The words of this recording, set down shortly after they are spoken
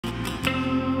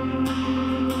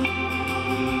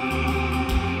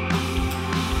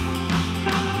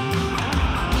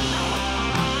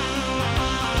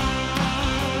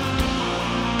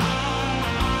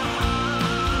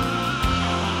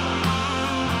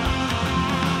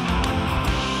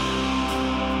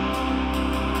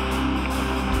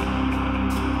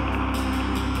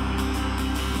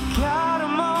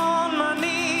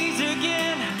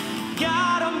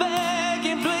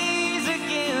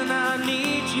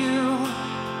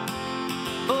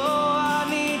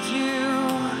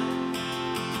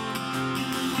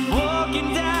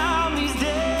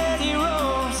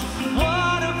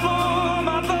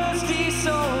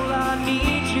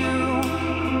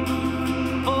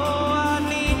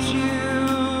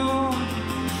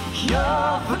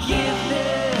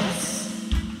forgiveness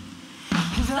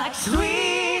is like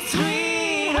sweet,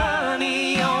 sweet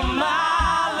honey on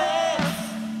my lips.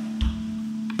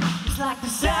 It's like the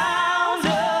sound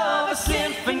of a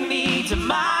symphony to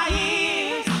my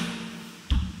ears.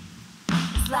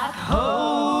 It's like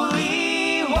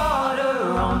holy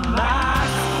water on my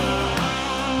skin.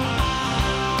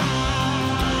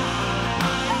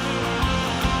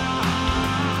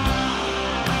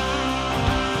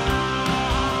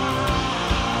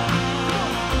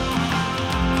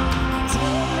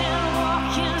 Dead man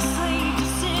walking, slave to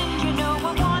sin. You know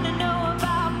I wanna know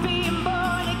about being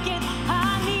born again. I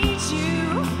need you.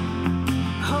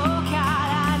 Oh God,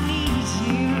 I need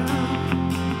you.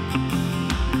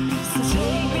 So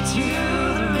take me to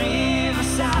the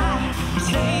riverside.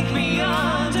 Take me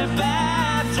under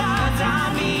baptized. I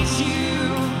need you.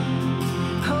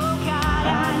 Oh God,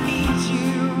 I need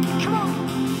you. Come on.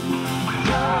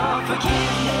 Your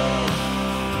forgiveness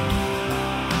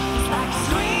is like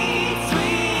sweet,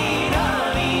 sweet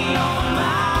honey on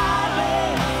my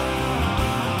lips.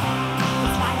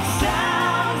 It's like the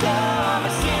sound of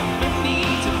a symphony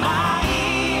to my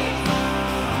ears.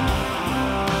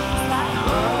 It's like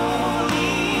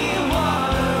holy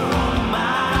water on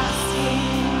my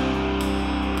skin.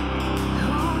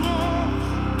 Who knows?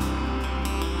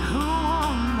 Who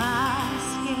on my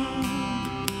skin?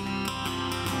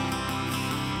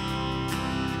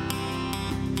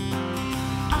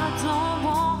 I don't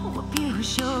want to abuse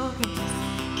your grace.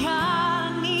 God,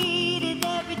 I need it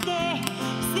every day.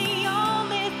 It's the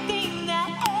only thing that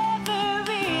ever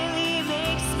really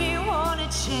makes me want to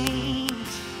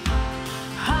change.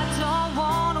 I don't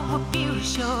want to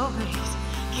abuse your grace.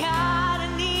 God, I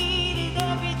need it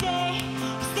every day.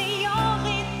 It's the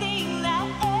only thing that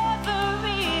ever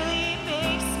really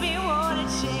makes me want to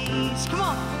change. Come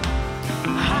on.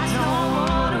 I don't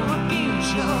want to abuse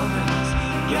your grace.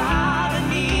 God, I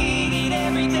need it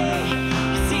every day.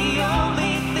 It's the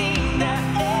only thing that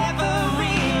ever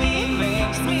really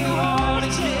makes me want to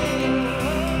change.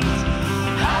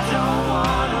 I don't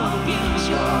want to abuse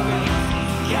your grace.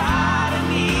 God, I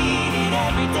need it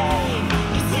every day.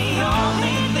 It's the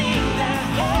only thing that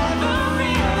ever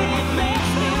really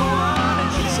makes me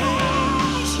want to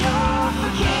change. Your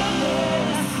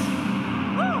forgiveness,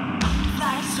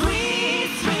 like sweet,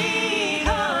 sweet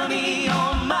honey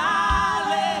on my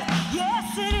lips. Yes,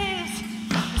 it is.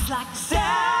 It's like the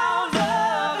sound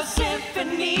of a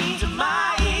symphony to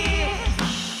my ears.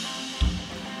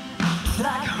 It's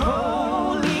like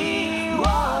holy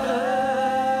water.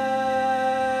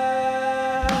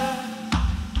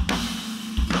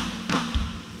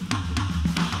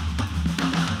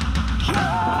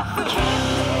 Your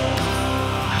forgiveness,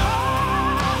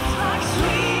 it's like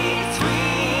sweet,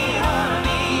 sweet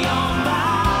honey on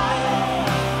my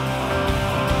lips.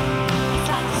 It's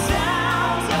like the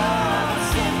sound of a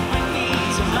symphony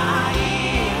to my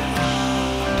ears.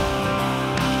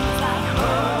 It's like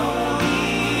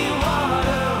holy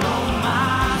water on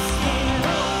my skin.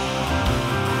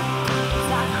 It's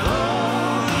like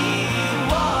holy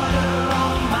water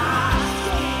on my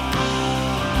skin.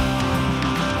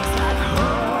 It's like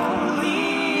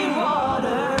holy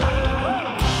water.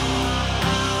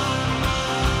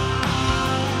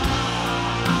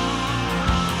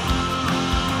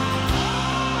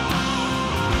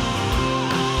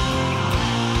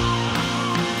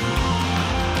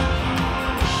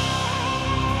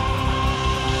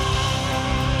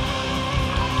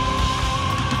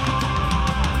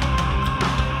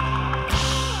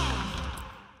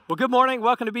 Well, good morning.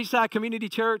 Welcome to Beachside Community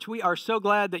Church. We are so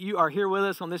glad that you are here with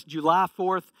us on this July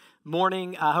 4th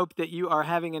morning. I hope that you are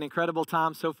having an incredible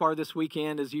time so far this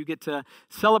weekend as you get to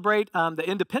celebrate the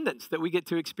independence that we get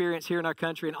to experience here in our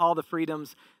country and all the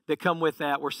freedoms that come with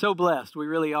that. We're so blessed. We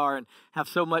really are, and have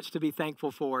so much to be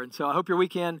thankful for. And so I hope your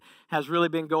weekend has really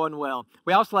been going well.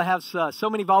 We also have so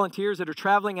many volunteers that are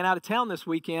traveling and out of town this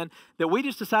weekend that we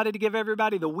just decided to give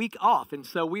everybody the week off. And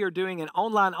so we are doing an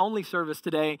online-only service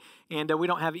today, and we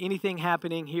don't have anything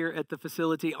happening here at the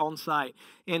facility on site.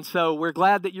 And so we're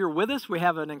glad that you're with us. We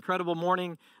have an incredible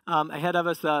morning ahead of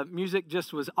us. Music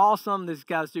just was awesome. These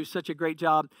guys do such a great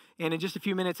job. And in just a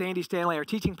few minutes, Andy Stanley, our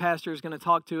teaching pastor, is going to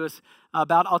talk to us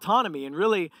about autonomy and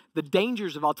really the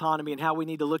dangers of autonomy and how we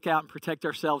need to look out and protect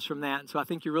ourselves from that. And so I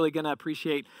think you're really going to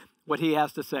appreciate what he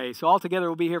has to say. So altogether,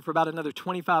 we'll be here for about another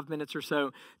 25 minutes or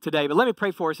so today. But let me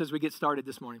pray for us as we get started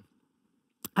this morning.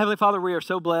 Heavenly Father, we are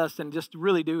so blessed and just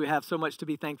really do have so much to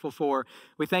be thankful for.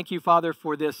 We thank you, Father,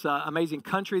 for this amazing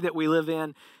country that we live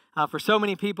in. for so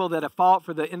many people that have fought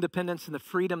for the independence and the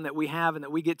freedom that we have and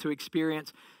that we get to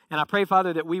experience. And I pray,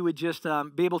 Father, that we would just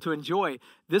be able to enjoy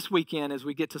this weekend as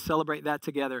we get to celebrate that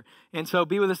together. And so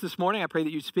be with us this morning. I pray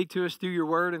that you speak to us through your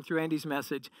word and through Andy's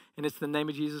message. And it's in the name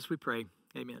of Jesus we pray.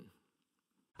 Amen.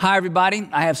 Hi, everybody.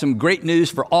 I have some great news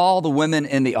for all the women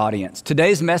in the audience.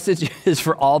 Today's message is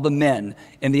for all the men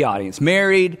in the audience.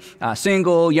 Married,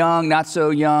 single, young, not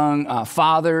so young,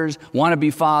 fathers,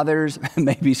 wannabe fathers,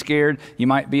 maybe scared you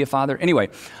might be a father. Anyway,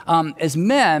 as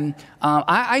men,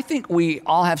 I think we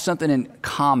all have something in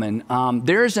common.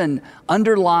 There's an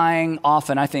underlying,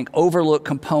 often I think, overlooked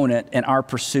component in our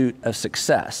pursuit of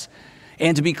success.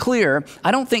 And to be clear,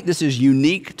 I don't think this is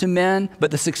unique to men,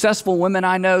 but the successful women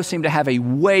I know seem to have a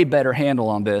way better handle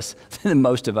on this than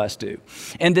most of us do.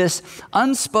 And this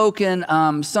unspoken,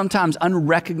 sometimes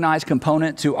unrecognized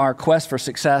component to our quest for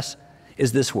success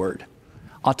is this word,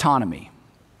 autonomy.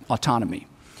 Autonomy.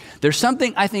 There's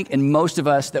something, I think, in most of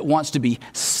us that wants to be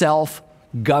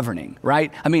self-governing,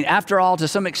 right? I mean, after all, to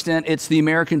some extent, it's the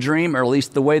American dream, or at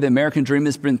least the way the American dream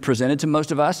has been presented to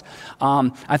most of us.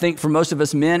 I think for most of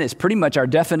us men, it's pretty much our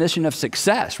definition of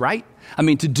success, right? I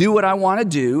mean, to do what I want to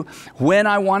do, when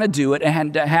I want to do it,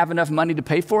 and to have enough money to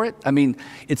pay for it. I mean,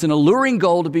 it's an alluring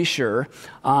goal to be sure.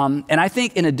 And I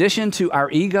think in addition to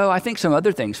our ego, I think some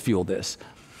other things fuel this.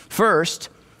 First,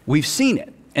 we've seen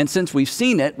it. And since we've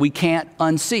seen it, we can't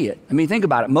unsee it. I mean, think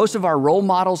about it. Most of our role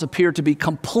models appear to be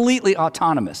completely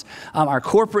autonomous. Our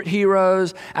corporate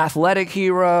heroes, athletic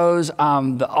heroes,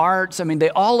 the arts, I mean, they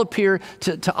all appear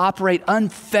to operate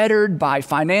unfettered by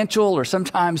financial or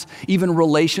sometimes even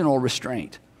relational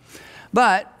restraint.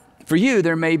 But for you,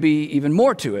 there may be even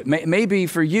more to it. Maybe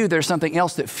for you, there's something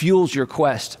else that fuels your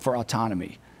quest for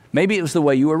autonomy. Maybe it was the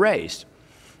way you were raised.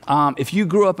 If you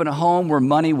grew up in a home where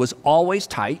money was always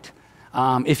tight,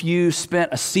 if you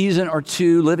spent a season or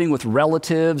two living with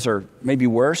relatives or maybe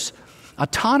worse,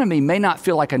 autonomy may not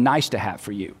feel like a nice to have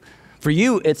for you. For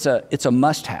you, it's a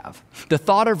must have. The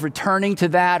thought of returning to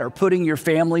that or putting your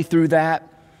family through that,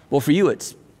 well, for you,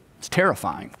 it's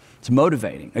terrifying. It's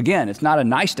motivating. Again, it's not a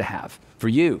nice to have. For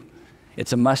you,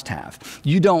 it's a must have.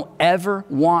 You don't ever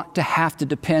want to have to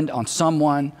depend on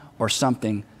someone or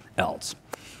something else.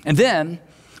 And then,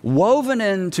 woven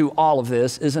into all of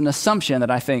this is an assumption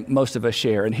that I think most of us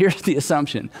share. And here's the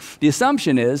assumption. The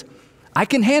assumption is, I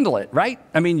can handle it, right?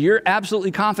 I mean, you're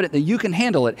absolutely confident that you can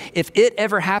handle it. If it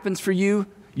ever happens for you,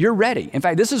 you're ready. In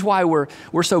fact, this is why we're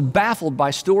so baffled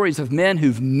by stories of men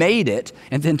who've made it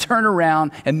and then turn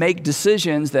around and make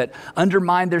decisions that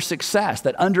undermine their success,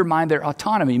 that undermine their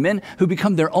autonomy. Men who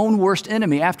become their own worst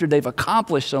enemy after they've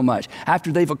accomplished so much,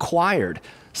 after they've acquired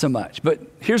so much. But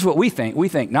here's what we think. We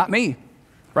think, not me.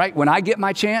 Right? When I get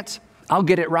my chance, I'll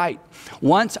get it right.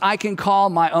 Once I can call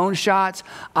my own shots,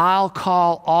 I'll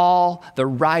call all the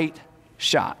right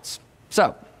shots.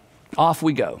 So, off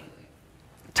we go.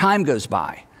 Time goes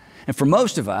by. And for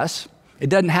most of us, it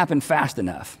doesn't happen fast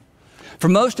enough. For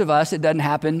most of us, it doesn't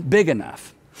happen big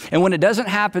enough. And when it doesn't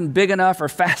happen big enough or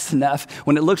fast enough,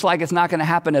 when it looks like it's not going to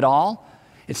happen at all,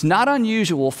 it's not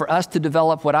unusual for us to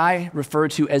develop what I refer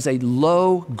to as a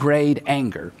low-grade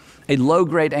anger. A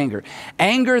low-grade anger.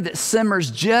 Anger that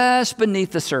simmers just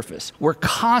beneath the surface. We're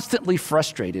constantly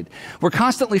frustrated. We're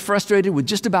constantly frustrated with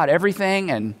just about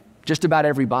everything and just about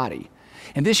everybody.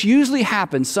 And this usually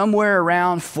happens somewhere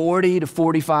around 40 to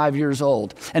 45 years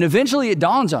old. And eventually it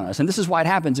dawns on us, and this is why it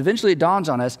happens. Eventually it dawns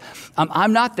on us,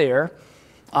 I'm not there.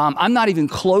 I'm not even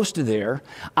close to there.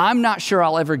 I'm not sure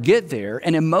I'll ever get there.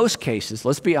 And in most cases,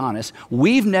 let's be honest,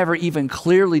 we've never even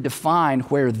clearly defined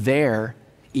where there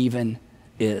even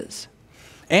is.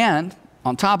 And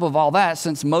on top of all that,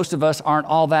 since most of us aren't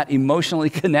all that emotionally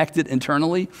connected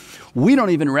internally, we don't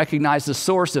even recognize the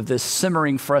source of this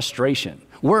simmering frustration.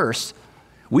 Worse,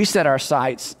 we set our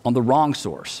sights on the wrong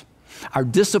source. Our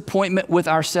disappointment with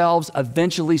ourselves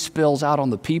eventually spills out on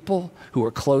the people who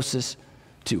are closest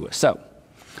to us. So,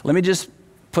 let me just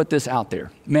put this out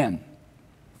there. Men,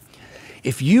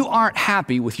 if you aren't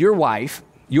happy with your wife,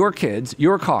 your kids,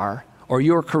 your car, or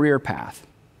your career path,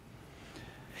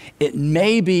 it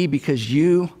may be because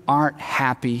you aren't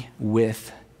happy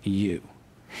with you.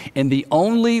 And the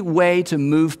only way to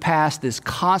move past this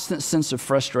constant sense of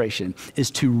frustration is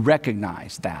to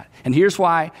recognize that. And here's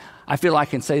why I feel I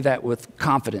can say that with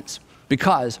confidence.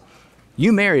 Because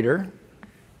you married her,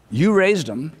 you raised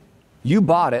them, you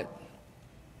bought it,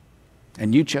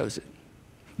 and you chose it.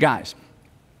 Guys,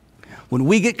 when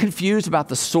we get confused about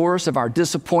the source of our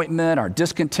disappointment, our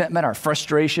discontentment, our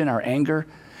frustration, our anger,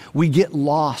 we get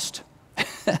lost.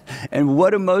 And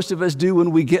what do most of us do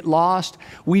when we get lost?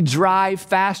 We drive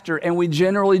faster, and we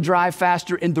generally drive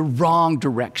faster in the wrong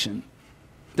direction.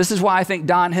 This is why I think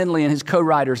Don Henley and his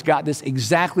co-writers got this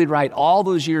exactly right all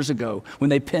those years ago when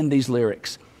they penned these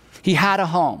lyrics. He had a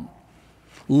home,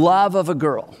 love of a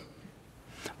girl,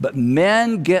 but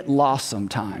men get lost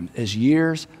sometimes as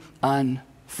years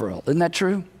unfurl. Isn't that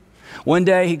true? One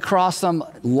day he crossed some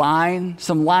line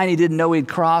he didn't know he'd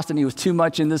crossed, and he was too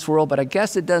much in this world, but I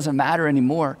guess it doesn't matter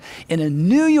anymore. In a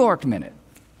New York minute,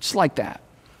 just like that,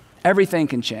 everything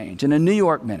can change. In a New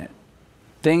York minute,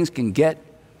 things can get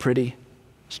pretty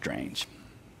strange.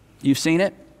 You've seen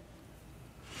it.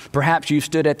 Perhaps you've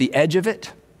stood at the edge of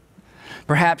it.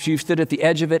 Perhaps you've stood at the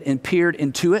edge of it and peered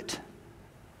into it.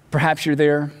 Perhaps you're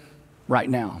there right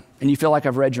now and you feel like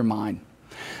I've read your mind.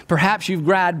 Perhaps you've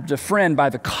grabbed a friend by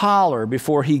the collar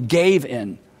before he gave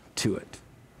in to it.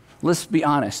 Let's be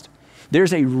honest.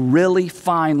 There's a really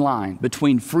fine line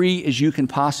between free as you can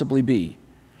possibly be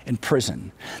and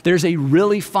prison. There's a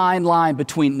really fine line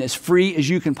between as free as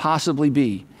you can possibly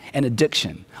be and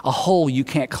addiction, a hole you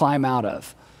can't climb out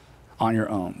of on your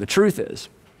own. The truth is,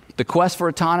 the quest for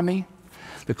autonomy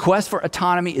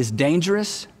is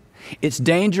dangerous. It's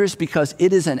dangerous because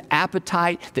it is an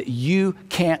appetite that you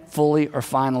can't fully or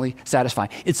finally satisfy.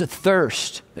 It's a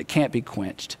thirst that can't be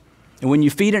quenched. And when you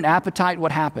feed an appetite,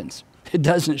 what happens? It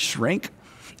doesn't shrink.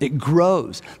 It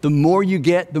grows. The more you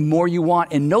get, the more you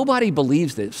want. And nobody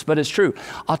believes this, but it's true.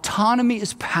 Autonomy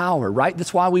is power, right?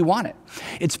 That's why we want it.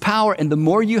 It's power, and the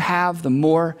more you have, the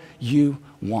more you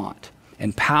want.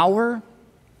 And power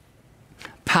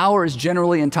is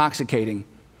generally intoxicating.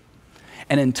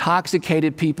 And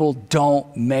intoxicated people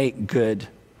don't make good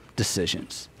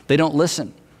decisions. They don't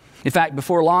listen. In fact,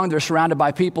 before long, they're surrounded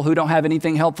by people who don't have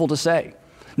anything helpful to say.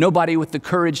 Nobody with the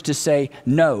courage to say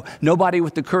no. Nobody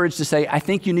with the courage to say, I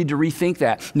think you need to rethink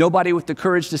that. Nobody with the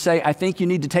courage to say, I think you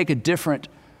need to take a different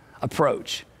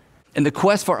approach. In the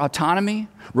quest for autonomy,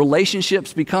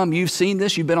 relationships become, you've seen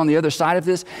this, you've been on the other side of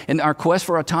this, in our quest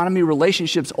for autonomy,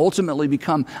 relationships ultimately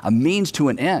become a means to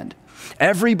an end.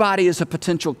 Everybody is a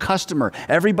potential customer.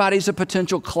 Everybody's a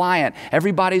potential client.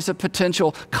 Everybody's a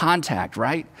potential contact,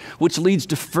 right? Which leads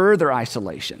to further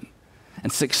isolation.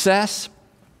 And success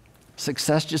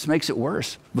just makes it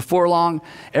worse. Before long,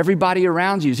 everybody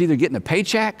around you is either getting a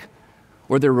paycheck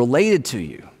or they're related to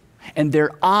you. And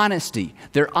their honesty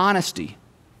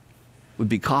would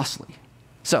be costly.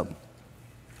 So,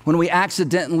 when we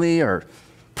accidentally or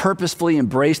purposefully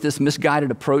embrace this misguided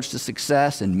approach to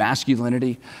success and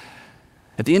masculinity,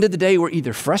 at the end of the day, we're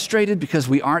either frustrated because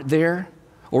we aren't there,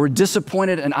 or we're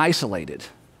disappointed and isolated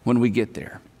when we get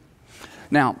there.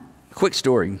 Now, quick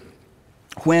story.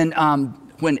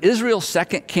 When Israel's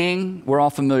second king, we're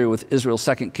all familiar with Israel's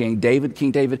second king,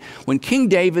 King David, when King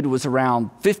David was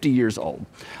around 50 years old,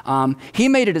 he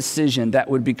made a decision that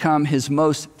would become his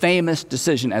most famous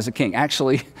decision as a king.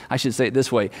 Actually, I should say it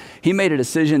this way. He made a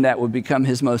decision that would become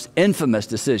his most infamous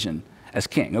decision as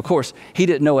king. Of course, he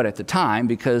didn't know it at the time,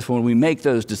 because when we make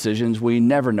those decisions, we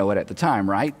never know it at the time,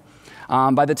 right?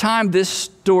 By the time this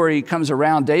story comes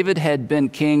around, David had been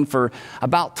king for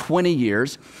about 20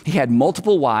 years. He had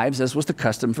multiple wives, as was the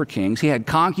custom for kings. He had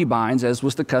concubines, as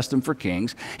was the custom for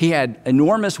kings. He had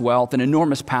enormous wealth and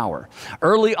enormous power.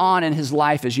 Early on in his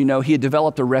life, as you know, he had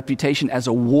developed a reputation as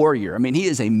a warrior. I mean, he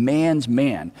is a man's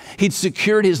man. He'd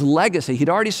secured his legacy. He'd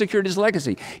already secured his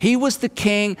legacy. He was the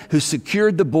king who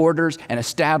secured the borders and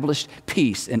established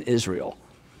peace in Israel.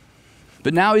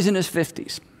 But now he's in his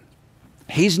 50s.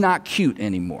 He's not cute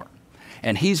anymore,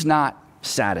 and he's not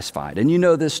satisfied. And you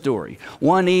know this story.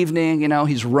 One evening,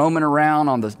 he's roaming around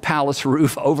on the palace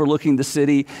roof overlooking the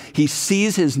city. He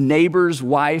sees his neighbor's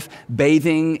wife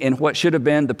bathing in what should have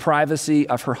been the privacy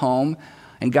of her home.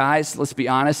 And guys, let's be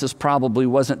honest, this probably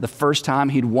wasn't the first time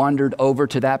he'd wandered over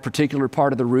to that particular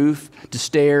part of the roof to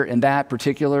stare in that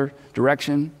particular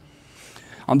direction.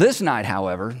 On this night,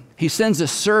 however, he sends a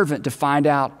servant to find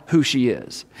out who she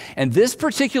is. And this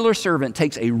particular servant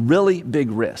takes a really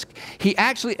big risk. He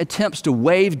actually attempts to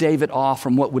wave David off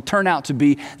from what would turn out to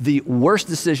be the worst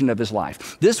decision of his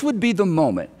life. This would be the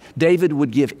moment David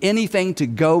would give anything to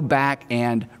go back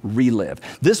and relive.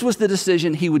 This was the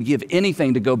decision he would give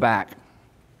anything to go back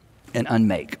and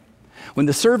unmake. When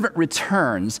the servant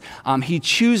returns, he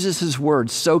chooses his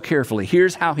words so carefully.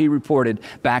 Here's how he reported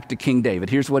back to King David.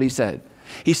 Here's what he said.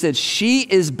 He said, she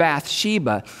is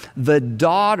Bathsheba, the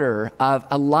daughter of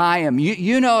Eliam.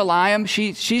 You know Eliam,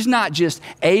 she's not just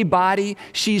a body,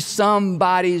 she's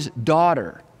somebody's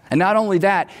daughter. And not only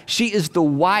that, she is the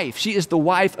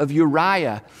wife of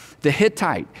Uriah the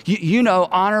Hittite. You know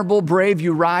honorable, brave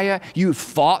Uriah. You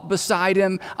fought beside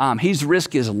him. He's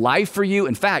risked his life for you.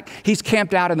 In fact, he's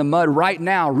camped out in the mud right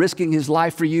now, risking his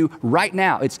life for you right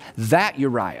now. It's that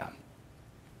Uriah.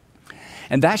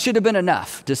 And that should have been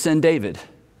enough to send David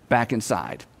back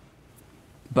inside.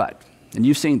 But, and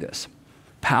you've seen this,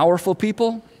 powerful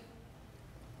people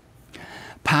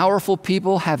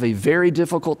have a very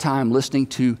difficult time listening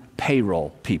to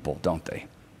payroll people, don't they?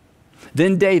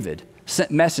 Then David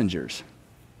sent messengers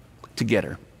to get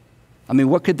her. I mean,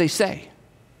 what could they say?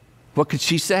 What could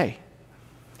she say?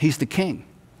 He's the king.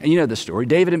 And you know the story.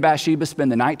 David and Bathsheba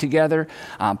spend the night together,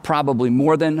 probably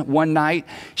more than one night.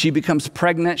 She becomes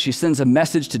pregnant. She sends a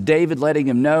message to David letting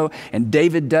him know, and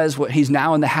David does what he's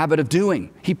now in the habit of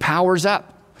doing. He powers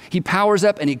up. He powers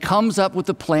up and he comes up with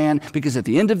a plan, because at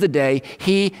the end of the day,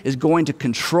 he is going to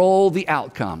control the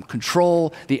outcome.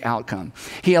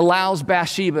 He allows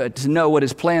Bathsheba to know what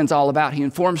his plan's all about. He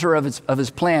informs her of his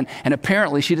plan, and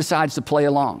apparently she decides to play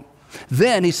along.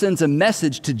 Then he sends a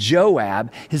message to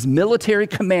Joab, his military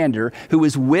commander, who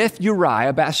is with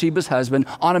Uriah, Bathsheba's husband,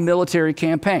 on a military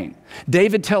campaign.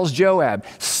 David tells Joab,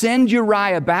 send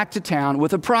Uriah back to town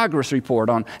with a progress report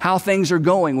on how things are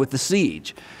going with the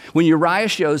siege. When Uriah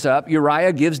shows up,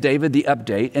 Uriah gives David the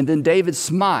update, and then David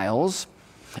smiles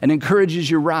and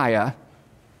encourages Uriah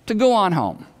to go on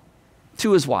home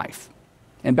to his wife.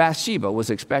 And Bathsheba was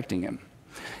expecting him.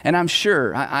 And I'm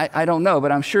sure, I don't know,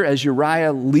 but I'm sure as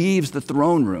Uriah leaves the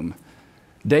throne room,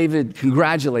 David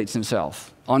congratulates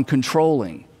himself on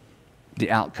controlling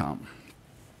the outcome.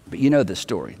 But you know this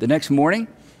story. The next morning,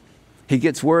 he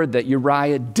gets word that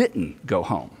Uriah didn't go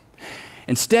home.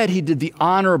 Instead, he did the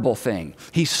honorable thing.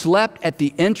 He slept at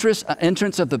the entrance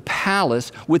of the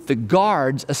palace with the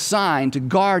guards assigned to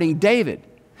guarding David.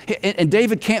 And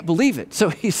David can't believe it. So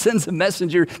he sends a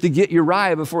messenger to get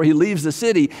Uriah before he leaves the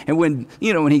city. And when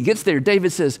he gets there,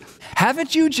 David says,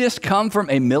 haven't you just come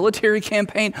from a military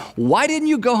campaign? Why didn't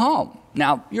you go home?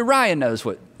 Now, Uriah knows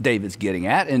what David's getting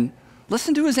at, and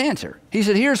listen to his answer. He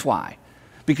said, here's why.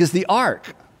 Because the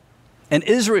ark and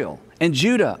Israel and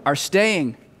Judah are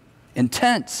staying in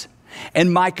tents,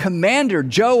 and my commander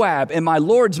Joab and my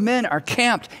Lord's men are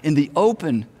camped in the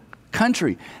open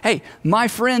country. Hey, my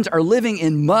friends are living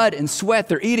in mud and sweat.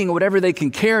 They're eating whatever they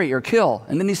can carry or kill.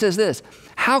 And then he says this,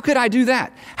 how could I do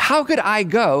that? How could I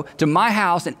go to my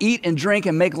house and eat and drink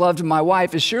and make love to my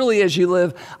wife? As surely as you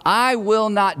live, I will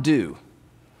not do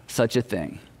such a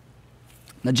thing.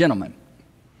 Now, gentlemen,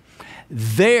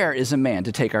 there is a man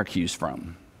to take our cues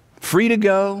from. Free to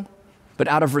go, but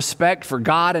out of respect for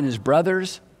God and his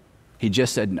brothers, he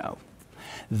just said no.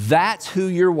 That's who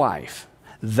your wife,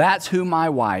 that's who my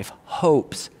wife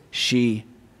hopes she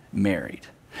married.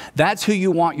 That's who you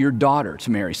want your daughter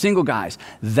to marry. Single guys,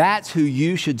 that's who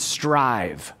you should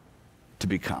strive to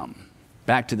become.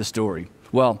 Back to the story.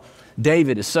 Well,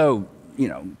 David is so,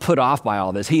 put off by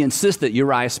all this. He insists that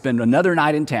Uriah spend another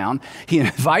night in town. He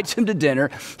invites him to dinner.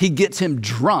 He gets him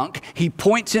drunk. He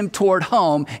points him toward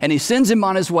home, and he sends him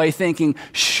on his way thinking,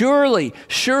 surely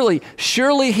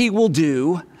he will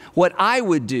do what I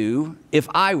would do if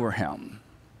I were him.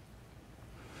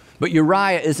 But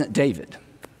Uriah isn't David.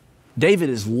 David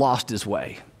has lost his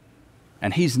way,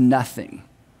 and he's nothing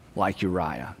like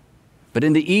Uriah. But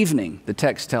in the evening, the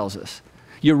text tells us,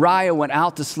 Uriah went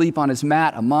out to sleep on his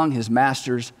mat among his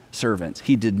master's servants.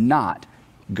 He did not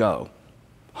go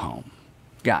home.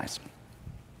 Guys,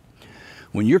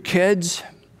 when your kids,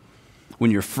 when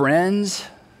your friends,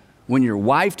 when your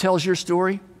wife tells your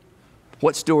story,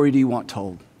 what story do you want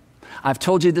told? I've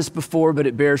told you this before, but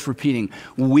it bears repeating.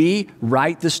 We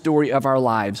write the story of our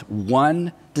lives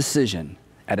one decision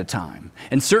at a time.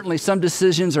 And certainly some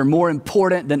decisions are more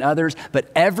important than others,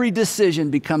 but every decision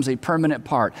becomes a permanent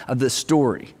part of the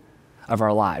story of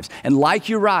our lives. And like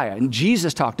Uriah, and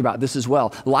Jesus talked about this as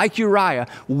well, like Uriah,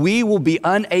 we will be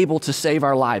unable to save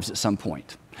our lives at some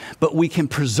point. But we can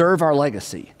preserve our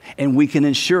legacy, and we can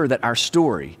ensure that our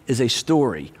story is a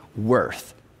story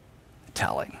worth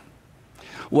telling.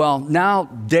 Well, now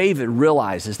David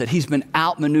realizes that he's been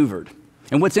outmaneuvered.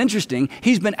 And what's interesting,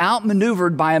 he's been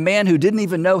outmaneuvered by a man who didn't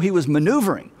even know he was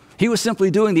maneuvering. He was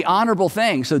simply doing the honorable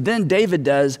thing. So then David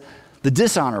does the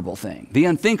dishonorable thing, the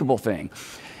unthinkable thing.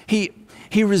 He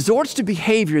resorts to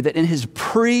behavior that in his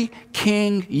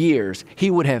pre-king years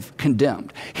he would have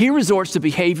condemned. He resorts to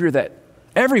behavior that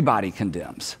everybody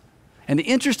condemns. And the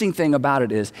interesting thing about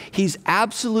it is he's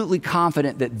absolutely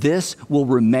confident that this will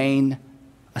remain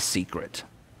a secret.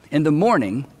 In the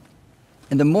morning,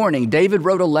 David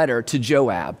wrote a letter to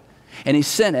Joab, and he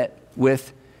sent it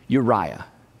with Uriah.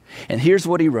 And here's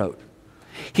what he wrote.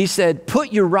 He said,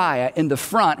 put Uriah in the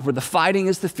front where the fighting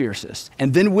is the fiercest,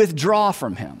 and then withdraw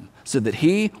from him so that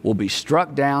he will be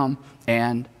struck down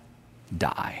and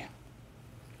die.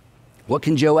 What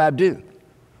can Joab do?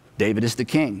 David is the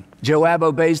king. Joab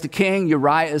obeys the king.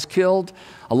 Uriah is killed,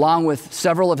 along with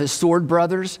several of his sword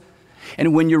brothers.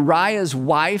 And when Uriah's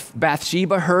wife,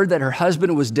 Bathsheba, heard that her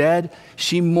husband was dead,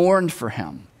 she mourned for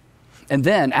him. And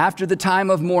then, after the time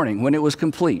of mourning, when it was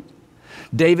complete,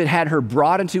 David had her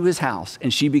brought into his house,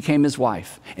 and she became his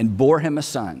wife and bore him a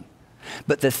son.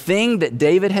 But the thing that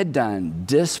David had done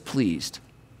displeased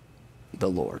the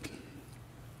Lord.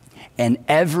 And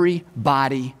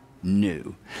everybody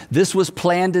knew. This was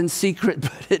planned in secret,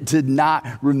 but it did not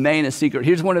remain a secret.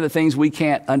 Here's one of the things we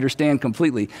can't understand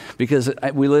completely because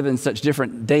we live in such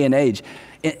different day and age.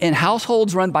 In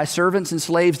households run by servants and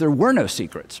slaves, there were no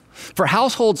secrets. For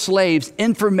household slaves,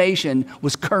 information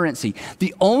was currency.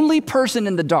 The only person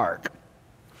in the dark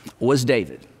was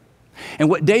David. And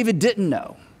what David didn't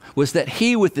know was that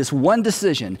he, with this one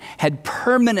decision, had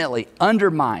permanently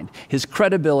undermined his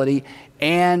credibility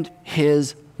and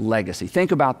his legacy.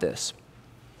 Think about this.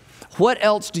 What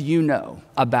else do you know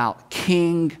about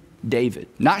King David?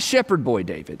 Not shepherd boy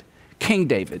David, King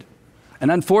David.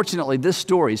 And unfortunately, this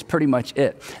story is pretty much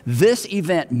it. This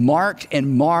event marked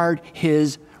and marred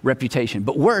his reputation.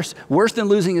 But worse than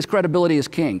losing his credibility as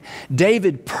king,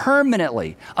 David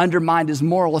permanently undermined his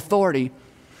moral authority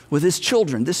with his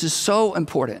children. This is so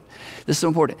important. This is so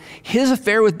important. His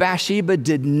affair with Bathsheba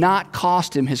did not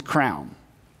cost him his crown.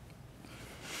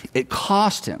 It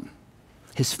cost him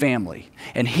his family.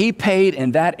 And he paid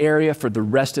in that area for the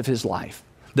rest of his life.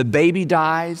 The baby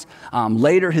dies.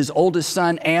 Later, his oldest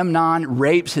son, Amnon,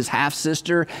 rapes his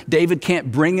half-sister. David can't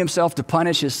bring himself to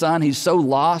punish his son. He's so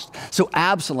lost. So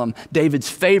Absalom, David's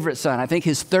favorite son, I think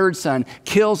his third son,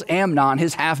 kills Amnon,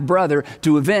 his half-brother,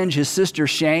 to avenge his sister's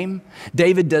shame.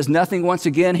 David does nothing once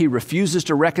again. He refuses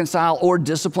to reconcile or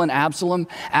discipline Absalom.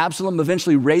 Absalom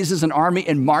eventually raises an army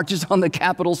and marches on the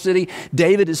capital city.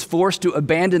 David is forced to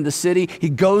abandon the city. He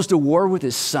goes to war with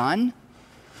his son.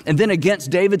 And then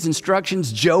against David's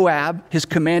instructions, Joab, his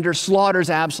commander, slaughters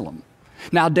Absalom.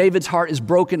 Now David's heart is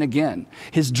broken again.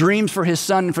 His dreams for his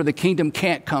son and for the kingdom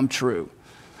can't come true.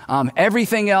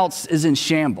 Everything else is in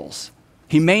shambles.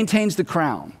 He maintains the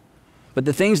crown. But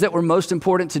the things that were most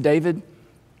important to David,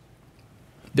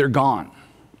 they're gone.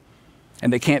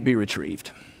 And they can't be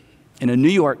retrieved. In a New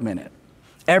York minute,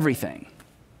 everything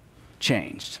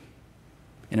changed.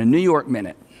 In a New York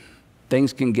minute,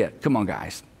 things can get, come on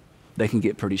guys, they can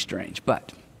get pretty strange.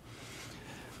 But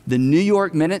the New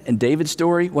York minute in David's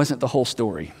story wasn't the whole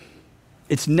story.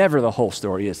 It's never the whole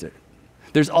story, is it?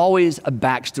 There's always a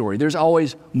backstory. There's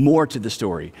always more to the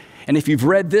story. And if you've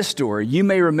read this story, you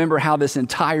may remember how this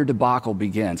entire debacle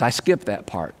begins. I skipped that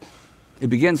part. It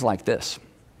begins like this.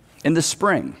 In the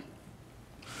spring,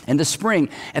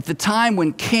 at the time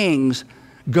when kings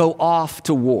go off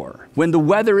to war, when the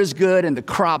weather is good and the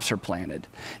crops are planted,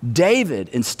 David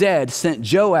instead sent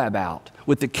Joab out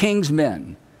with the king's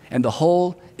men and the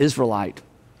whole Israelite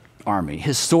army,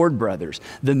 his sword brothers,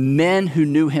 the men who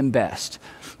knew him best,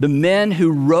 the men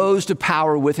who rose to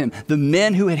power with him, the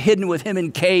men who had hidden with him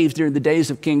in caves during the days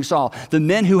of King Saul, the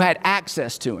men who had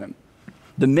access to him,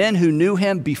 the men who knew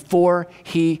him before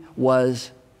he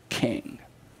was king.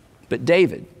 But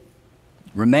David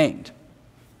remained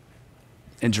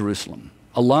in Jerusalem,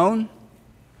 alone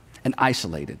and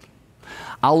isolated.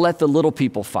 I'll let the little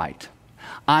people fight.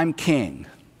 I'm king.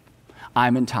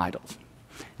 I'm entitled.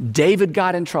 David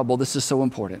got in trouble. This is so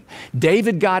important.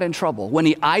 David got in trouble when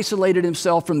he isolated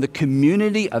himself from the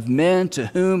community of men to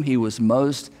whom he was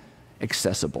most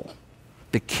accessible,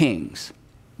 the king's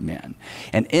men.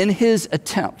 And in his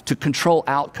attempt to control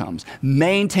outcomes,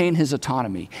 maintain his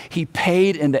autonomy, he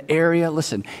paid in the area,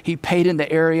 listen, he paid in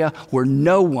the area where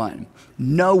no one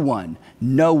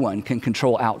can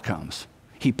control outcomes.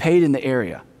 He paid in the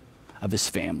area of his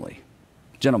family.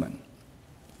 Gentlemen,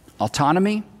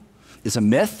 autonomy is a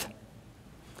myth.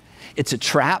 It's a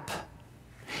trap.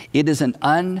 It is an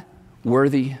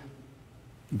unworthy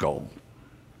goal.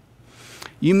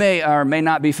 You may or may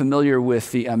not be familiar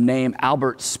with the name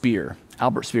Albert Speer.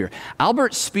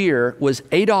 Albert Speer was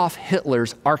Adolf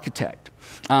Hitler's architect.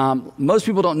 Most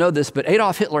people don't know this, but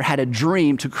Adolf Hitler had a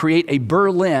dream to create a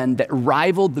Berlin that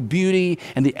rivaled the beauty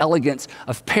and the elegance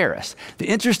of Paris. The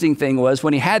interesting thing was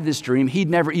when he had this dream, he'd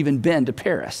never even been to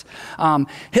Paris.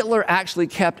 Hitler actually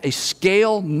kept a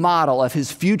scale model of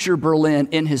his future Berlin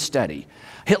in his study.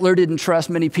 Hitler didn't trust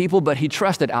many people, but he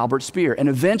trusted Albert Speer, and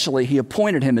eventually he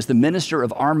appointed him as the Minister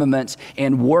of Armaments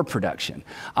and War Production.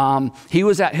 He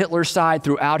was at Hitler's side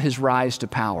throughout his rise to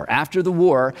power. After the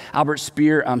war, Albert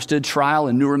Speer stood trial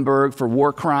in Nuremberg for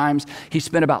war crimes. He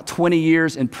spent about 20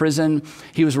 years in prison.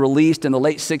 He was released in the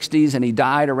late 60s, and he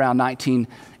died around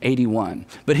 1981.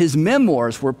 But his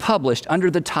memoirs were published under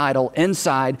the title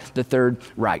Inside the Third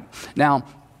Reich. Now,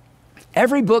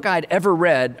 every book I'd ever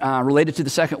read related to the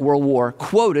Second World War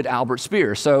quoted Albert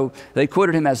Speer. So they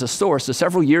quoted him as a source. So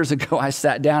several years ago, I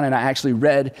sat down and I actually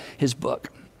read his book.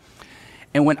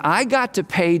 And when I got to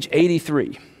page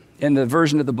 83 in the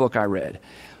version of the book I read,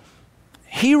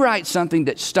 he writes something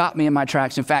that stopped me in my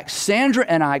tracks. In fact, Sandra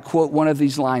and I quote one of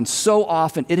these lines so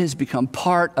often, it has become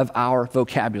part of our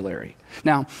vocabulary.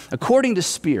 Now, according to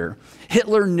Speer,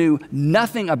 Hitler knew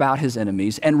nothing about his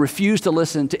enemies and refused to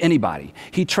listen to anybody.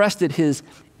 He trusted his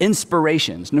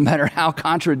inspirations, no matter how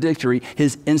contradictory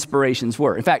his inspirations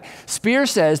were. In fact, Speer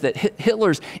says that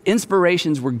Hitler's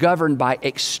inspirations were governed by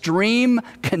extreme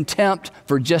contempt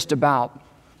for just about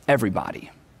everybody.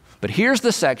 But here's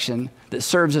the section that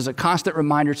serves as a constant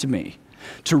reminder to me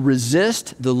to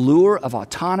resist the lure of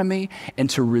autonomy and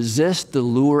to resist the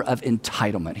lure of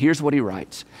entitlement. Here's what he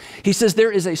writes. He says,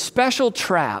 there is a special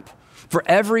trap for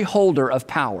every holder of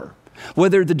power,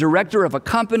 whether the director of a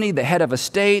company, the head of a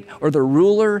state, or the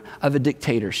ruler of a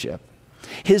dictatorship.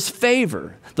 His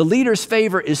favor, the leader's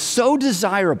favor, is so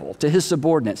desirable to his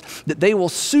subordinates that they will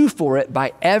sue for it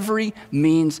by every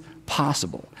means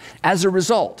possible. As a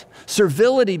result,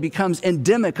 servility becomes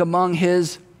endemic among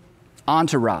his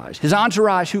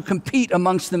entourage who compete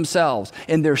amongst themselves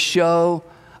in their show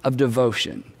of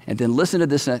devotion. And then listen to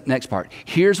this next part.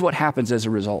 Here's what happens as a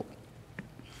result.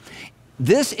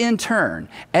 This, in turn,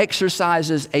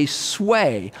 exercises a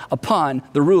sway upon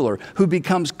the ruler who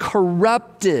becomes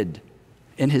corrupted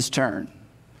in his turn.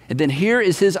 And then here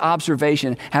is his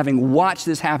observation, having watched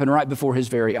this happen right before his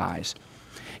very eyes.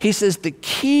 He says the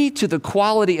key to the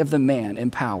quality of the man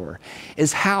in power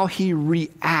is how he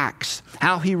reacts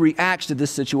to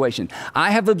this situation. I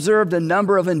have observed a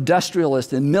number of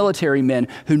industrialists and military men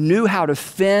who knew how to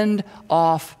fend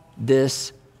off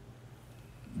this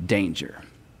danger.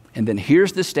 And then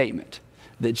here's the statement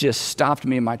that just stopped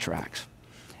me in my tracks.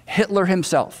 Hitler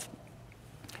himself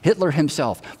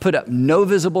put up no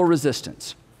visible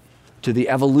resistance to the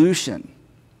evolution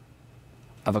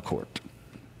of a court.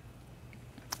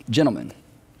 Gentlemen,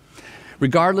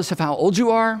 regardless of how old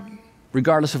you are,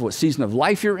 regardless of what season of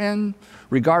life you're in,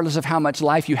 regardless of how much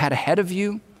life you had ahead of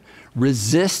you,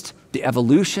 resist the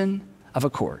evolution of a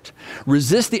court.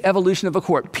 Resist the evolution of a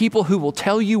court. People who will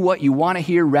tell you what you want to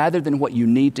hear rather than what you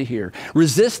need to hear.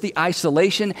 Resist the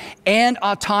isolation and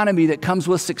autonomy that comes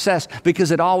with success,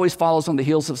 because it always follows on the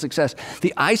heels of success.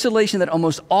 The isolation that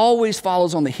almost always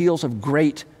follows on the heels of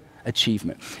great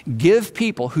achievement. Give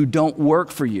people who don't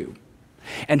work for you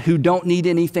and who don't need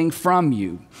anything from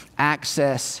you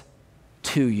access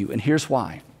to you. And here's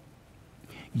why.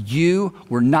 You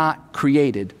were not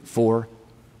created for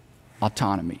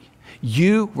autonomy.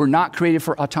 You were not created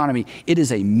for autonomy. It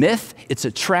is a myth, it's a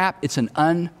trap, it's an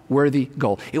unworthy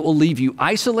goal. It will leave you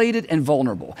isolated and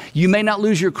vulnerable. You may not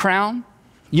lose your crown.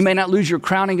 You may not lose your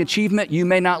crowning achievement. You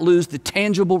may not lose the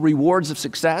tangible rewards of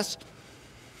success.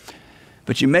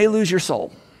 But you may lose your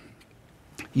soul.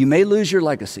 You may lose your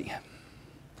legacy.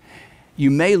 You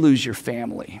may lose your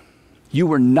family. You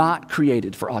were not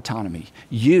created for autonomy.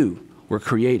 You were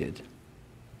created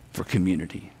for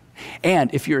community.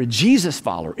 And if you're a Jesus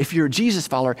follower,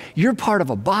 you're part of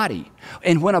a body.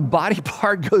 And when a body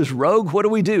part goes rogue, what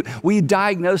do? We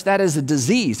diagnose that as a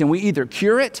disease, and we either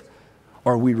cure it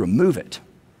or we remove it.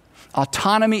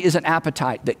 Autonomy is an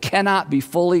appetite that cannot be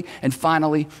fully and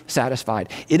finally satisfied.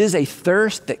 It is a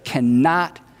thirst that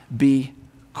cannot be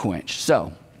quenched.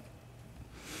 So,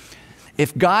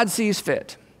 if God sees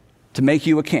fit to make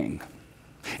you a king,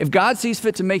 if God sees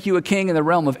fit to make you a king in the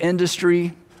realm of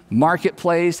industry,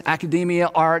 marketplace, academia,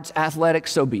 arts,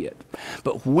 athletics, so be it.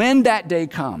 But when that day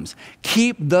comes,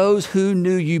 keep those who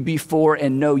knew you before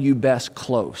and know you best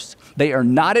close. They are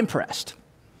not impressed,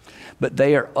 but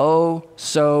they are oh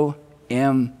so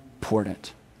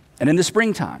important. And in the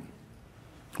springtime,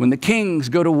 when the kings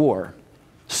go to war,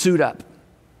 suit up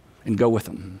and go with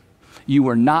them. You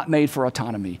were not made for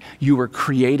autonomy. You were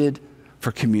created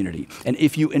for community. And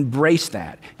if you embrace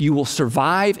that, you will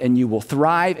survive and you will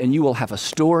thrive and you will have a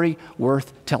story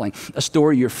worth telling. A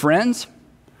story your friends,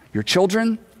 your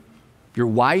children, your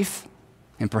wife,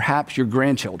 and perhaps your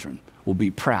grandchildren will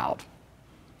be proud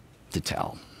to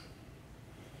tell.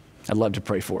 I'd love to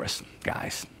pray for us,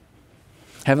 guys.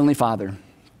 Heavenly Father,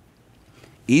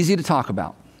 easy to talk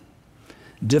about,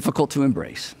 difficult to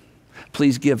embrace.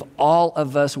 Please give all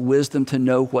of us wisdom to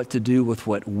know what to do with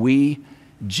what we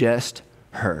just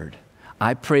heard.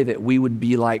 I pray that we would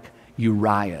be like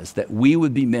Uriahs, that we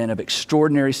would be men of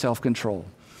extraordinary self-control,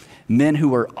 men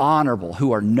who are honorable,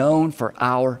 who are known for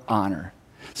our honor.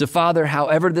 So, Father,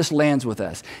 however this lands with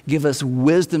us, give us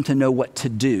wisdom to know what to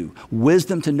do,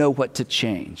 wisdom to know what to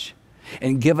change,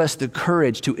 and give us the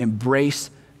courage to embrace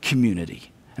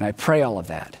community. And I pray all of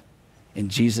that in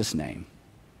Jesus' name.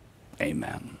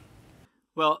 Amen.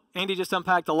 Well, Andy just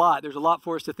unpacked a lot. There's a lot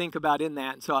for us to think about in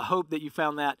that. And so I hope that you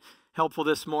found that helpful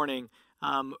this morning.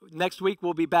 Next week,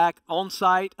 we'll be back on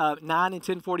site, 9 and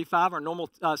 10:45, our normal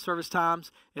service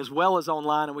times, as well as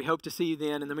online. And we hope to see you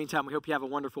then. In the meantime, we hope you have a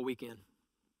wonderful weekend.